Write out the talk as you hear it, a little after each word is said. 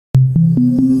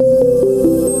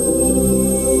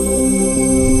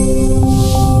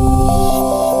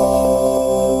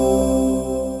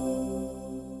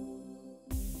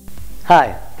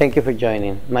Hi, thank you for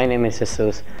joining. My name is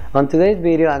Jesus. On today's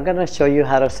video, I'm going to show you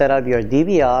how to set up your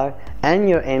DVR and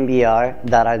your NVR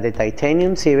that are the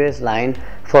Titanium series line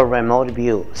for remote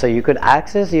view. So you could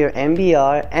access your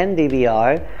NVR and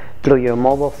DVR through your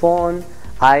mobile phone,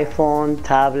 iPhone,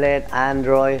 tablet,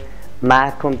 Android,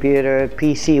 Mac computer,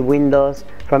 PC, Windows,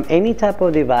 from any type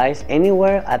of device,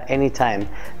 anywhere, at any time.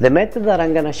 The method that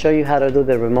I'm going to show you how to do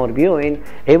the remote viewing,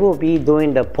 it will be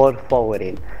doing the port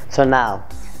forwarding. So now,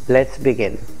 let's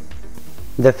begin.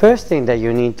 The first thing that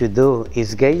you need to do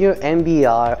is get your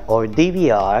NVR or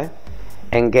DVR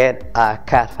and get a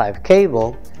Cat5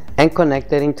 cable and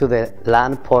connect it into the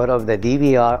LAN port of the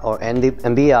DVR or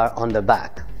NVR on the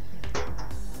back,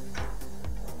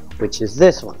 which is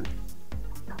this one.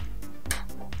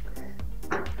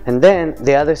 And then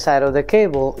the other side of the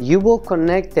cable, you will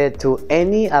connect it to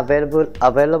any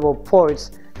available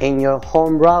ports in your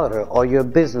home router or your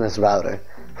business router.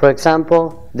 For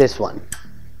example, this one.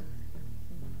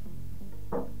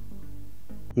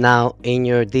 Now in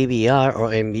your DVR or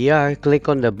NVR, click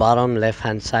on the bottom left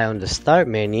hand side on the start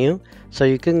menu so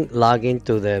you can log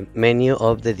into the menu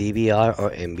of the DVR or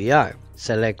NVR.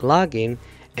 Select login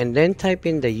and then type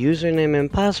in the username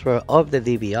and password of the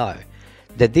DVR.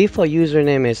 The default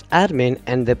username is admin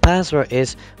and the password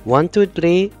is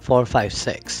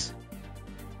 123456.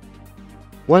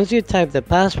 Once you type the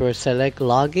password, select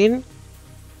login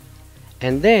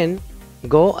and then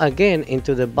go again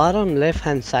into the bottom left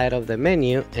hand side of the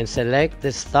menu and select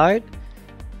the start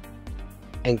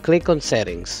and click on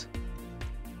settings.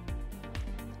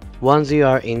 Once you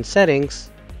are in settings,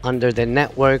 under the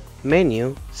network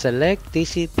menu, select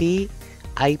TCP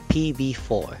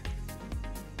IPv4.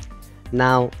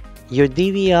 Now your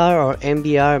DVR or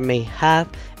NVR may have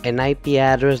an IP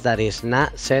address that is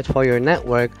not set for your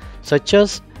network, so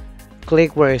just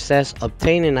click where it says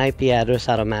obtain an IP address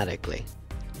automatically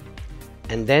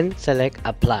and then select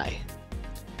apply.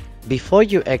 Before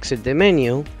you exit the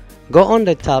menu, go on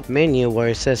the top menu where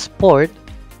it says port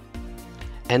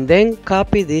and then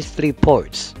copy these three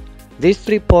ports. These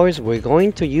three ports, we're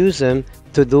going to use them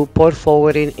to do port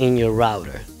forwarding in your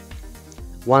router.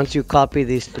 Once you copy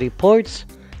these three ports,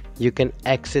 you can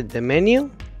exit the menu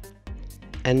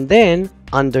and then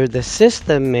under the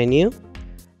system menu,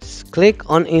 click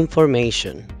on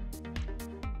information.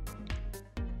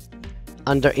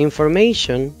 Under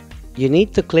information, you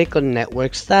need to click on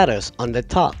network status on the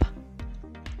top.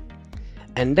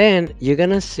 And then you're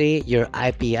gonna see your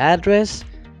IP address,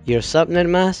 your subnet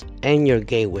mask, and your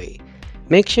gateway.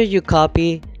 Make sure you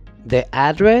copy the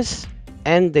address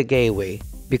and the gateway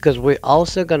because we're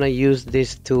also gonna use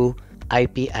these two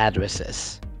IP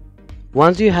addresses.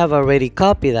 Once you have already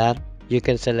copied that, you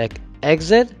can select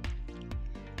exit,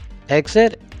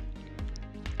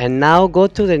 and now go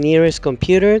to the nearest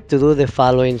computer to do the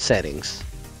following settings.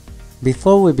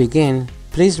 Before we begin,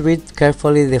 please read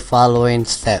carefully the following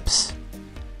steps.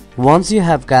 Once you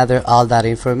have gathered all that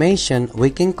information, we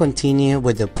can continue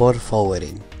with the port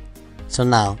forwarding. So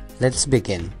now, let's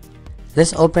begin.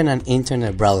 Let's open an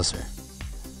internet browser.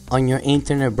 On your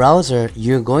internet browser,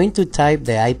 you're going to type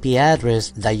the IP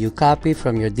address that you copy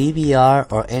from your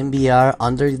DVR or NVR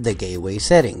under the gateway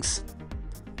settings.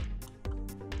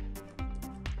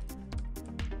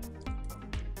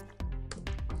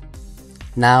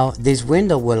 Now this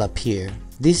window will appear.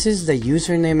 This is the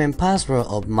username and password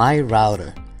of my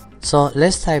router. So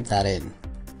let's type that in.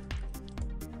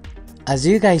 As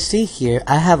you guys see here,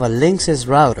 I have a Linksys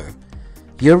router.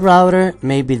 Your router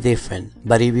may be different,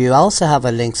 but if you also have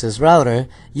a Linksys router,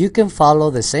 you can follow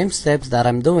the same steps that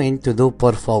I'm doing to do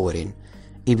port forwarding.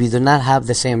 If you do not have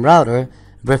the same router,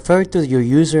 refer to your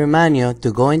user manual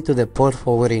to go into the port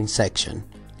forwarding section.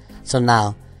 So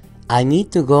now, I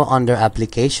need to go under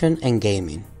Application and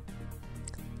Gaming.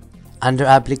 Under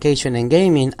Application and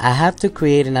Gaming, I have to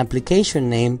create an application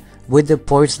name with the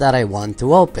ports that I want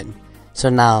to open. So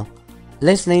now,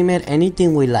 let's name it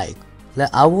anything we like.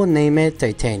 I will name it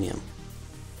Titanium.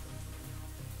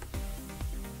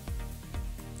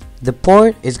 The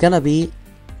port is gonna be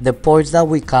the ports that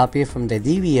we copy from the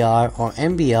DVR or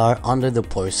NVR under the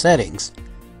port settings.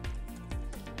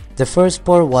 The first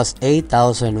port was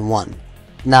 8001.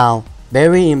 Now,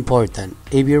 very important,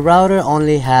 if your router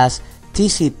only has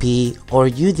TCP or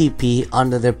UDP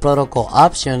under the protocol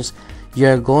options,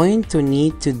 you're going to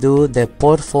need to do the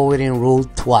port forwarding rule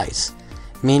twice,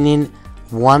 meaning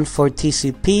one for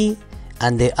TCP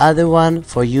and the other one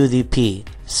for UDP,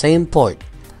 same port.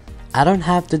 I don't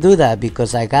have to do that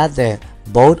because I got the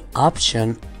both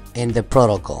option in the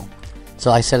protocol.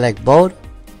 So I select both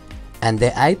and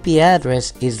the IP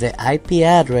address is the IP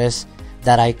address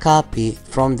that I copy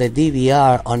from the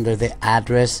DVR under the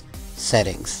address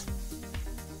settings.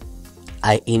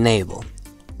 I enable.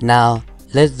 Now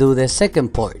let's do the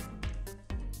second port.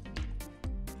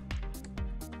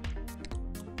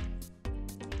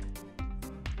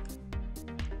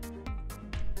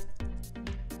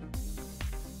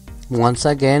 Once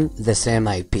again, the same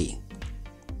IP.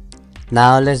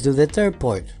 Now let's do the third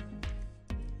port.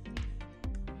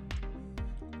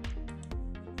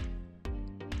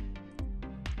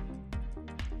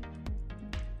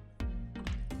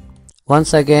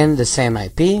 Once again, the same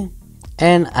IP,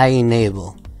 and I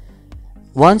enable.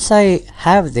 Once I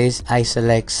have this, I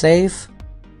select Save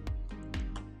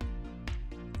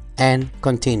and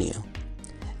Continue.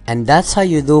 And that's how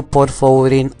you do port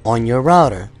forwarding on your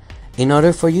router. In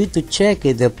order for you to check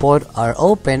if the ports are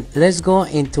open, let's go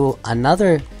into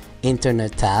another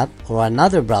internet tab or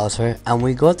another browser, and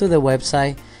we go to the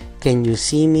website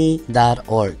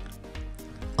canyouseeme.org.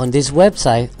 On this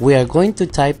website, we are going to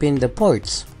type in the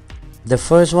ports. The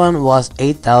first one was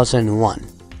 8001.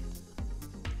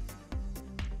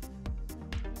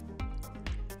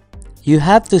 You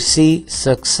have to see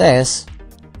success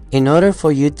in order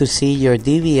for you to see your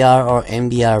DVR or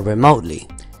NVR remotely.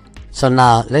 So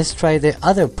now let's try the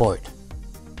other port.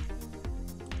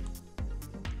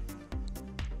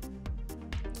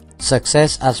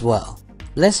 Success as well.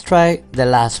 Let's try the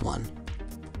last one.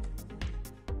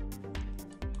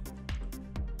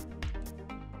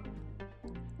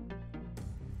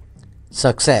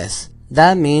 Success.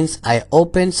 That means I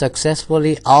opened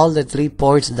successfully all the 3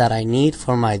 ports that I need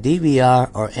for my DVR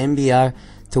or NVR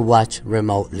to watch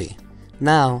remotely.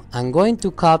 Now I'm going to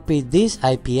copy this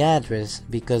IP address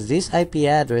because this IP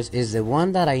address is the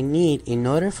one that I need in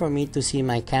order for me to see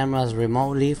my cameras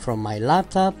remotely from my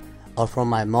laptop or from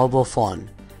my mobile phone.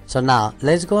 So now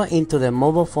let's go into the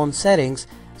mobile phone settings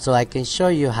so I can show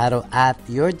you how to add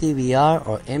your DVR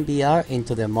or NVR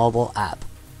into the mobile app.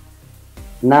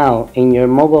 Now in your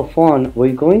mobile phone,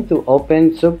 we're going to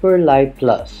open Super Live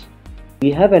Plus. If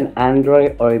you have an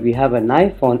Android or if you have an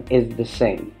iPhone, it's the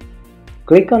same.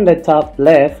 Click on the top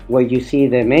left where you see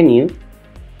the menu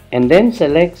and then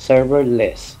select Server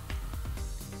List.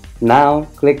 Now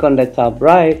click on the top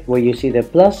right where you see the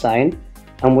plus sign,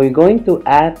 and we're going to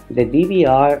add the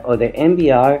DVR or the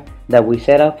NVR that we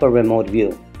set up for remote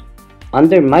view.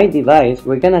 Under My Device,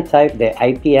 we're going to type the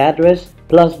IP address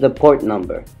plus the port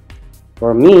number.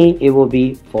 For me, it will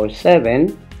be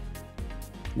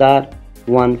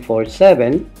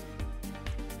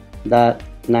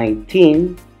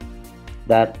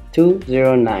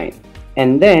 47.147.19.209,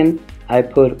 and then I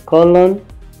put colon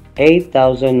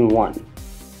 8001.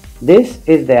 This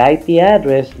is the IP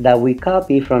address that we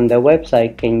copy from the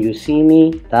website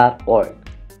canyouseeme.org.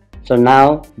 So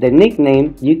now the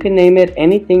nickname, you can name it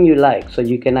anything you like so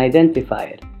you can identify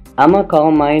it. I'm gonna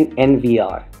call mine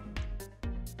NVR.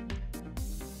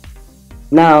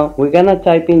 Now we're gonna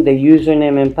type in the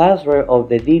username and password of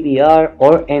the DVR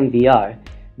or NVR.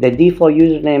 The default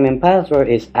username and password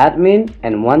is admin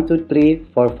and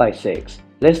 123456.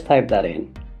 Let's type that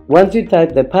in. Once you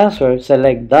type the password,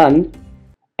 select done,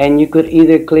 and you could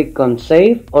either click on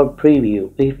save or preview.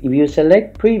 If you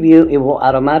select preview, it will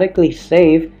automatically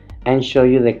save and show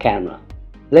you the camera.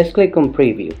 Let's click on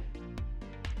preview.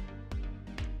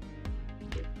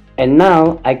 And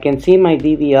now I can see my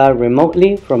DVR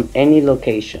remotely from any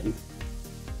location.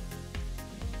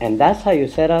 And that's how you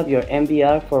set up your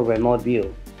NVR for remote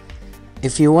view.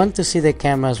 If you want to see the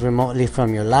cameras remotely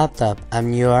from your laptop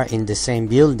and you are in the same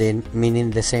building, meaning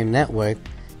the same network,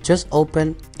 just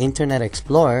open Internet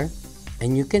Explorer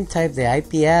and you can type the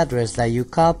IP address that you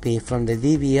copy from the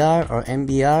DVR or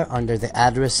NVR under the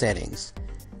address settings.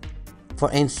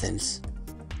 For instance,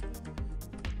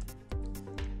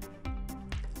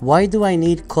 why do I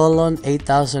need colon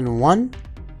 8001?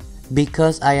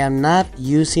 Because I am not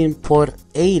using port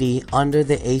 80 under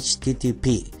the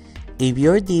HTTP. If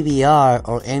your DVR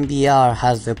or NVR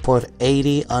has the port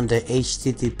 80 under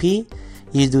HTTP,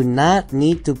 you do not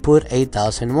need to put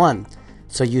 8001.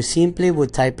 So you simply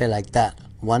would type it like that,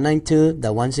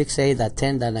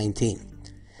 192.168.10.19.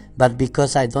 But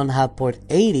because I don't have port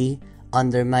 80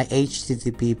 under my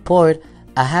HTTP port,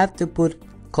 I have to put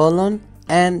colon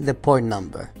and the port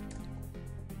number.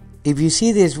 If you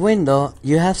see this window,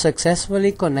 you have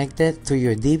successfully connected to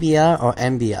your DVR or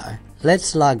NVR.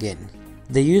 Let's log in.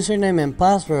 The username and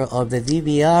password of the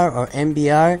DVR or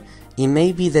NVR, it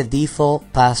may be the default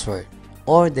password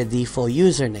or the default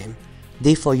username.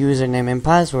 Default username and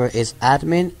password is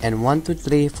admin and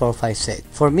 123456.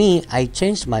 For me, I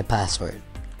changed my password.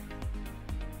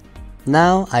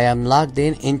 Now I am logged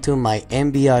in into my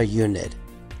NVR unit.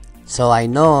 So I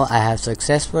know I have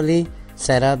successfully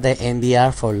set up the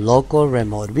NVR for local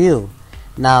remote view.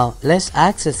 Now let's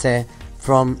access it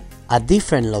from a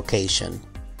different location.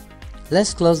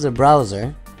 Let's close the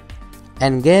browser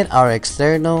and get our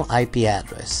external IP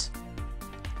address.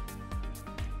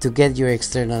 To get your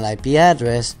external IP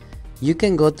address, you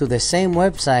can go to the same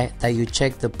website that you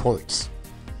check the ports,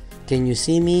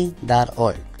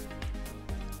 canyouseeme.org.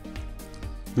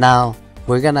 Now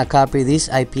we're gonna copy this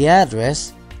IP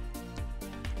address,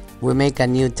 we make a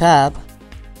new tab,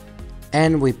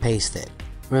 and we paste it.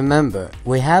 Remember,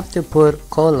 we have to put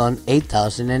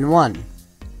 :8001.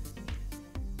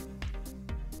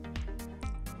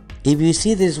 If you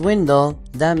see this window,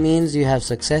 that means you have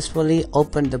successfully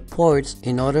opened the ports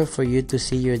in order for you to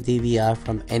see your DVR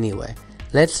from anywhere.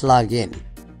 Let's log in.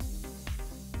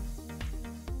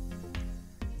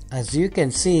 As you can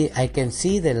see, I can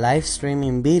see the live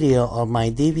streaming video of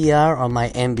my DVR or my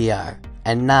NVR.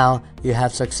 And now you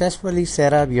have successfully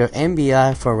set up your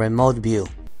NVR for remote view.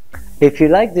 If you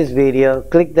like this video,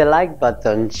 click the like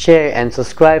button, share, and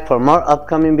subscribe for more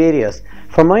upcoming videos.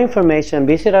 For more information,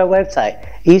 visit our website,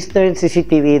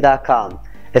 easternccctv.com.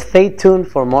 Stay tuned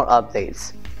for more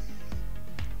updates.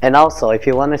 And also, if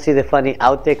you want to see the funny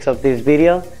outtakes of this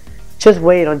video, just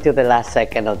wait until the last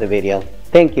second of the video.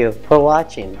 Thank you for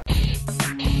watching.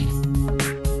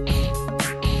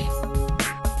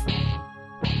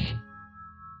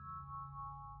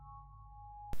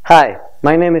 Hi,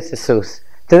 my name is Jesus.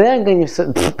 Today I'm going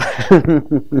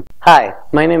to Hi,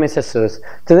 my name is Jesus.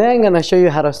 Today I'm going to show you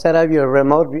how to set up your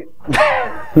remote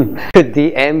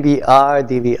the NVR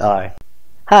DVR.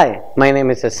 Hi, my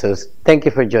name is Jesus. Thank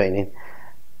you for joining.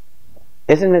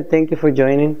 Isn't it thank you for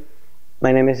joining?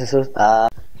 My name is Jesus.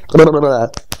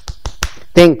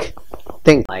 Think.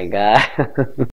 My God.